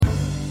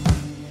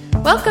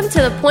Welcome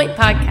to The Point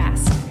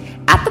Podcast.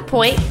 At The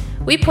Point,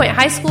 we point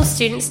high school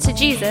students to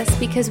Jesus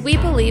because we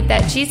believe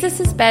that Jesus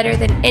is better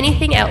than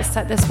anything else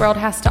that this world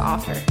has to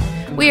offer.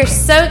 We are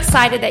so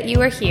excited that you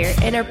are here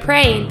and are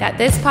praying that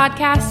this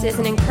podcast is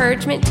an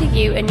encouragement to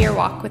you in your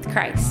walk with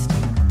Christ.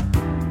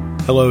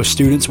 Hello,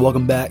 students.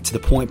 Welcome back to the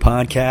Point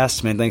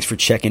Podcast. Man, thanks for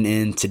checking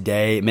in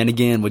today. Man,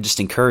 again, we'll just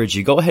encourage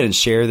you, go ahead and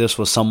share this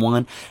with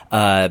someone.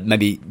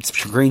 Maybe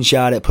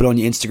screenshot it, put it on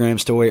your Instagram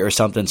story or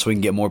something so we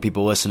can get more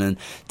people listening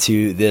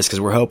to this, because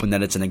we're hoping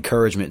that it's an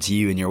encouragement to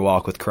you in your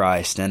walk with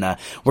Christ. And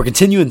we're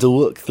continuing to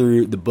look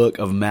through the book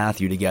of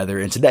Matthew together.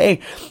 And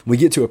today we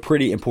get to a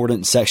pretty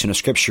important section of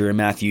Scripture in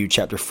Matthew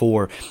chapter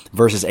 4,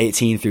 verses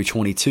 18 through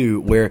 22,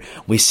 where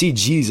we see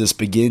Jesus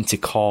begin to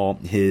call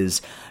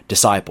his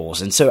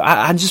disciples. And so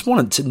I just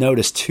wanted to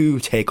notice two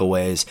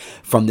takeaways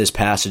from this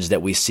passage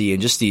that we see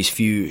in just these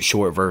few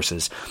short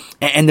verses.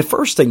 And the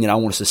first thing that I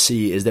want us to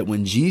see is that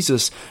when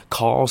Jesus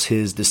calls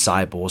his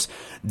disciples,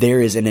 there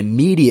is an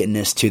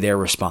immediateness to their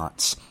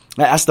response.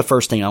 That's the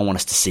first thing I want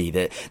us to see,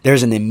 that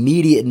there's an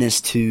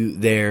immediateness to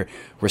their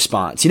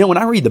response. You know, when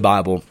I read the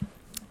Bible,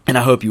 and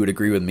I hope you would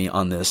agree with me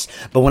on this,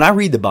 but when I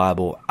read the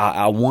Bible,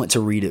 I want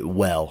to read it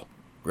well.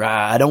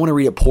 I don't want to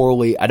read it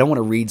poorly. I don't want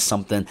to read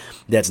something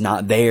that's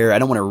not there. I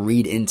don't want to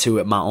read into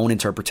it my own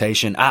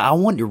interpretation. I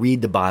want to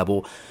read the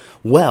Bible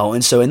well.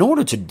 And so in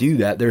order to do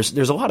that, there's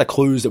a lot of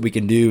clues that we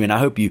can do, and I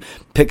hope you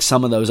pick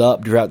some of those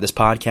up throughout this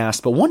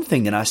podcast. But one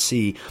thing that I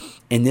see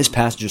in this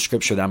passage of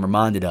Scripture that I'm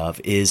reminded of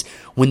is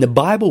when the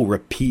Bible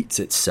repeats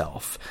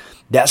itself,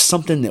 that's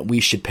something that we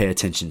should pay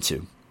attention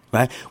to.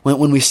 Right?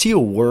 When we see a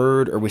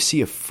word or we see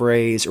a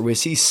phrase or we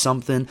see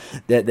something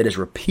that is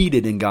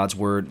repeated in God's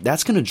word,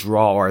 that's going to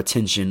draw our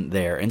attention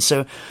there. And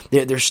so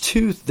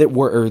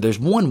there's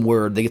one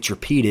word that gets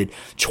repeated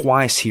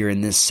twice here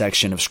in this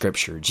section of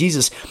Scripture.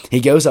 Jesus, he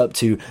goes up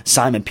to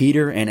Simon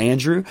Peter and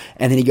Andrew,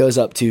 and then he goes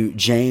up to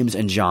James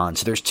and John.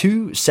 So there's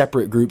two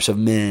separate groups of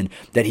men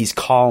that he's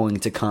calling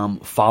to come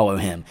follow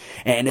him.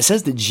 And it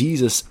says that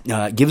Jesus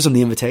gives them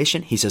the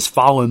invitation. He says,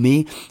 "Follow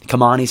me.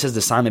 Come on." He says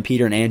to Simon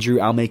Peter and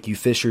Andrew, "I'll make you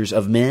fishers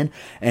of men."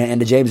 And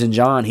to James and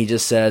John, he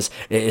says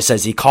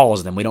he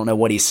calls them. We don't know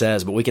what he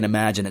says, but we can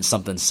imagine it's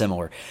something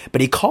similar.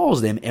 But he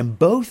calls them, and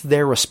both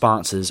their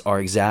responses are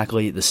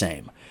exactly the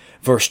same.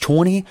 Verse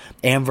 20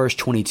 and verse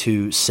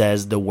 22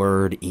 says the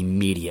word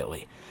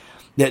immediately.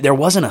 There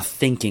wasn't a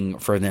thinking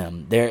for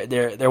them.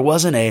 There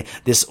wasn't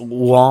this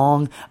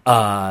long,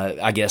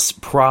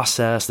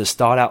 process, this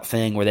thought out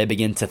thing where they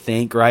begin to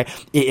think, right?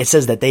 It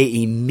says that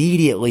they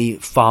immediately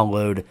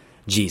followed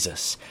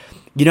Jesus.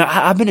 You know,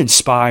 I've been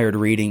inspired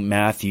reading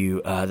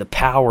Matthew, the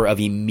power of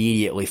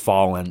immediately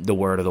following the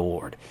word of the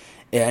Lord.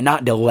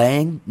 Not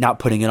delaying, not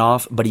putting it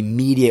off, but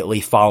immediately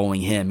following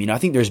him. You know, I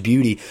think there's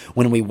beauty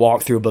when we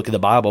walk through a book of the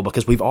Bible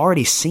because we've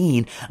already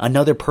seen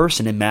another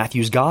person in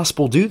Matthew's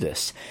gospel do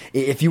this.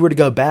 If you were to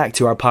go back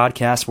to our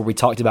podcast where we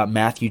talked about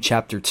Matthew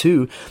chapter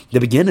 2, the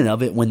beginning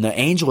of it, when the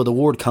angel of the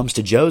Lord comes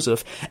to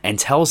Joseph and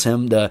tells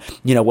him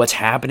what's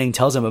happening,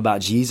 tells him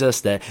about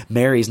Jesus, that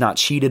Mary's not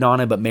cheated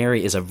on him, but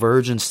Mary is a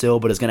virgin still,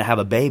 but is going to have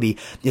a baby.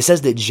 It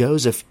says that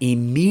Joseph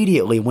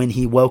immediately, when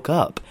he woke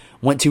up,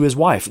 went to his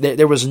wife.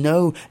 There was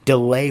no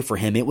delay for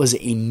him. It was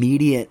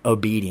immediate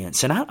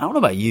obedience. And I don't know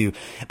about you,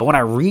 but when I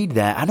read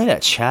that, I know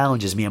that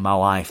challenges me in my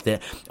life,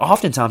 that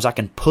oftentimes I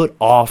can put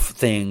off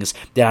things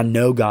that I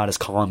know God is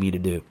calling me to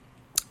do.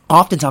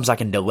 Oftentimes I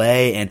can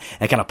delay and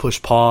kind of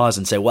push pause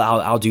and say,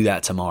 well, I'll do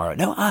that tomorrow.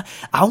 No,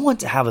 I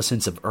want to have a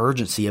sense of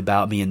urgency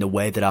about me in the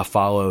way that I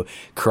follow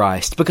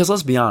Christ. Because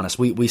let's be honest,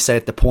 we say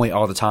at the Point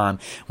all the time,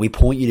 we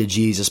point you to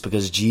Jesus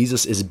because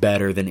Jesus is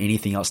better than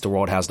anything else the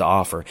world has to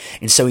offer.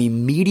 And so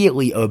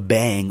immediately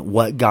obeying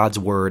what God's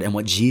word and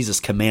what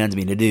Jesus commands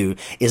me to do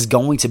is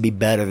going to be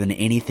better than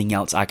anything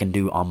else I can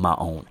do on my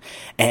own.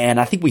 And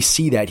I think we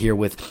see that here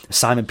with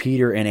Simon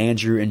Peter and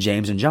Andrew and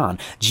James and John.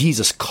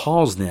 Jesus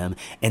calls them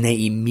and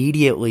they immediately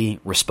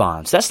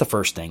respond. So that's the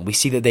first thing. We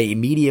see that they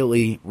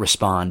immediately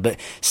respond. But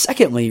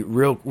secondly,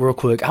 real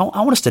quick, I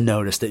want us to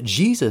notice that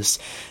Jesus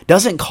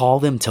doesn't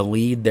call them to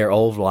leave their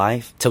old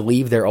life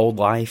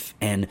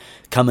and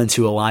come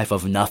into a life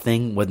of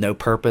nothing with no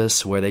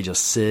purpose where they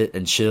just sit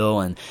and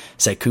chill and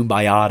say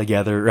kumbaya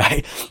together,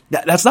 right?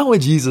 That's not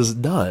what Jesus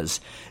does.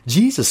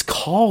 Jesus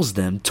calls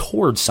them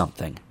towards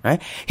something,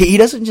 right? He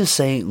doesn't just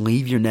say,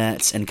 leave your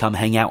nets and come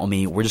hang out with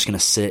me. We're just going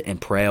to sit and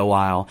pray a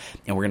while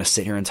and we're going to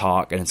sit here and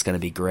talk and it's going to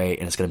be great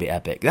and it's going to be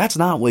epic. That's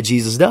not what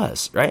Jesus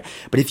does, right?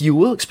 But if you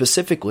look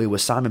specifically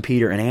with Simon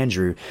Peter and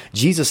Andrew,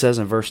 Jesus says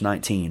in verse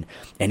 19,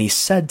 "And he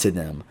said to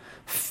them,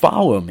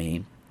 'Follow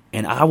me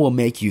and I will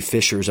make you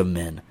fishers of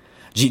men.'"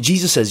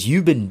 Jesus says,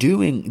 you've been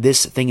doing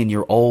this thing in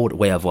your old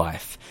way of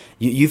life.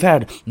 You've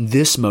had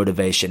this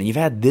motivation and you've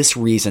had this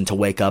reason to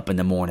wake up in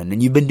the morning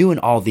and you've been doing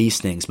all these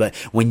things. But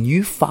when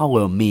you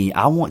follow me,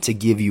 I want to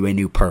give you a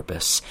new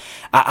purpose.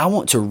 I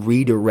want to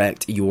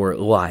redirect your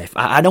life.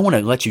 I don't want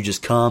to let you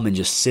just come and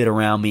just sit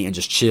around me and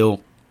just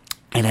chill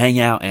and hang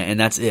out and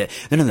that's it.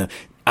 No.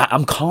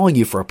 I'm calling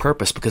you for a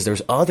purpose because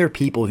there's other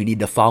people who need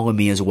to follow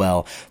me as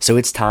well. So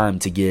it's time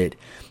to get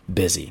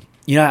busy.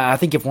 I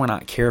think if we're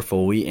not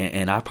careful,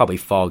 and I probably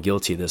fall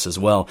guilty of this as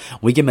well,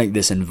 we can make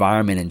this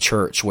environment in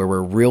church where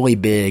we're really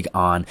big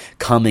on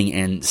coming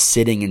and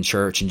sitting in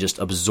church and just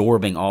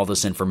absorbing all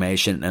this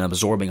information and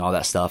absorbing all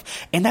that stuff.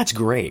 And that's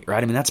great,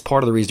 right? I mean, that's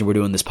part of the reason we're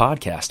doing this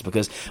podcast,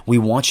 because we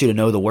want you to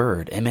know the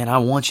Word. And man, I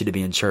want you to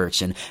be in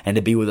church and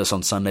to be with us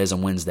on Sundays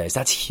and Wednesdays.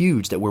 That's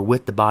huge that we're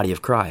with the body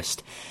of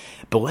Christ.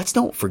 But let's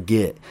don't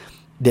forget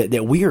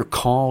that we are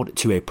called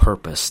to a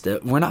purpose,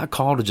 that we're not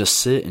called to just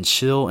sit and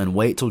chill and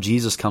wait till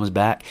Jesus comes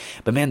back.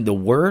 But man, the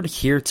word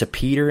here to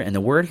Peter and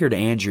the word here to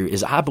Andrew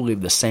is, I believe,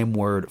 the same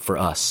word for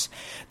us,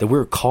 that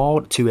we're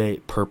called to a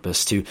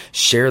purpose, to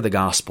share the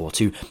gospel,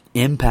 to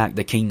impact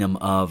the kingdom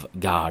of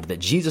God, that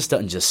Jesus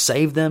doesn't just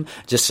save them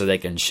just so they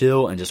can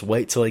chill and just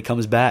wait till he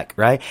comes back,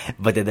 right?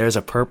 But that there's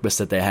a purpose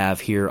that they have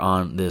here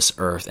on this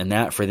earth, and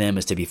that for them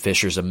is to be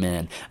fishers of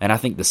men. And I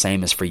think the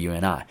same is for you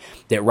and I,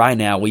 that right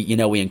now we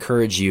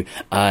encourage you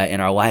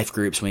in our life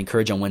groups, we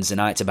encourage on Wednesday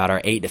nights about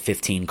our 8 to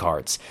 15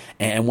 cards.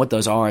 And what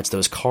those are, it's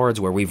those cards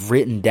where we've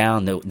written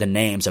down the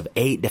names of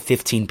 8 to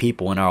 15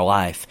 people in our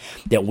life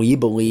that we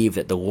believe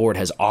that the Lord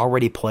has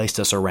already placed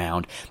us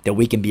around, that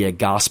we can be a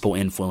gospel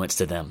influence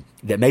to them,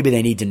 that maybe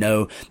they need to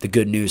know the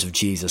good news of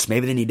Jesus.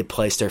 Maybe they need to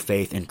place their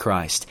faith in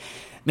Christ.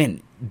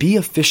 Man, be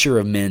a fisher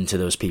of men to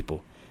those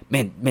people.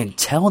 Man,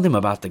 tell them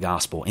about the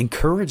gospel.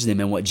 Encourage them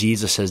in what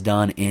Jesus has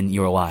done in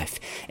your life,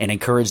 and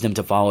encourage them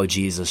to follow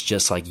Jesus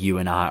just like you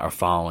and I are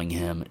following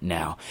him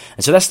now.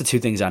 And so that's the two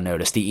things I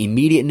noticed. The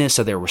immediateness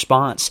of their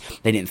response.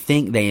 They didn't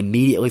think, they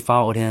immediately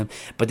followed him.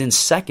 But then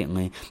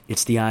secondly,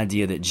 it's the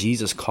idea that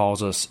Jesus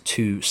calls us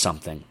to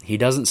something. He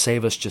doesn't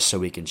save us just so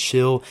we can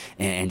chill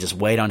and just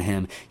wait on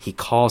him. He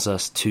calls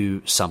us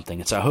to something.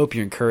 And so I hope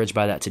you're encouraged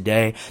by that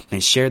today.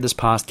 And share this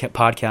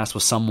podcast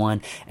with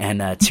someone,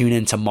 and tune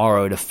in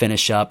tomorrow to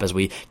finish up as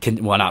we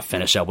can, well, not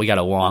finish up. We got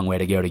a long way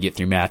to go to get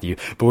through Matthew,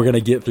 but we're going to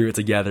get through it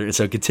together. And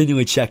so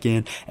continually check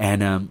in.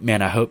 And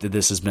man, I hope that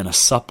this has been a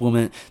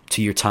supplement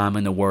to your time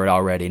in the Word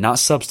already. Not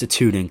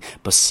substituting,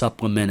 but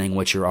supplementing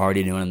what you're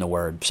already doing in the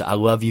Word. So I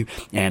love you,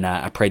 and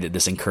I pray that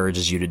this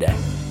encourages you today.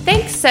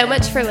 Thanks so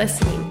much for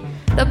listening.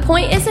 The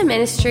Point is a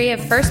ministry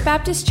of First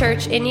Baptist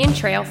Church Indian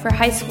Trail for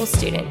high school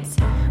students.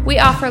 We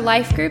offer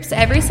life groups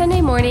every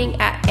Sunday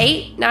morning at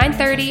 8,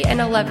 9:30,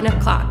 and 11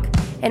 o'clock.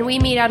 And we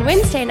meet on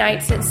Wednesday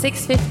nights at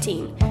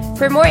 6:15.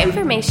 For more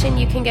information,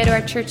 you can go to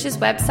our church's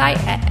website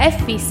at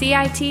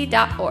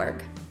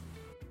fbcit.org.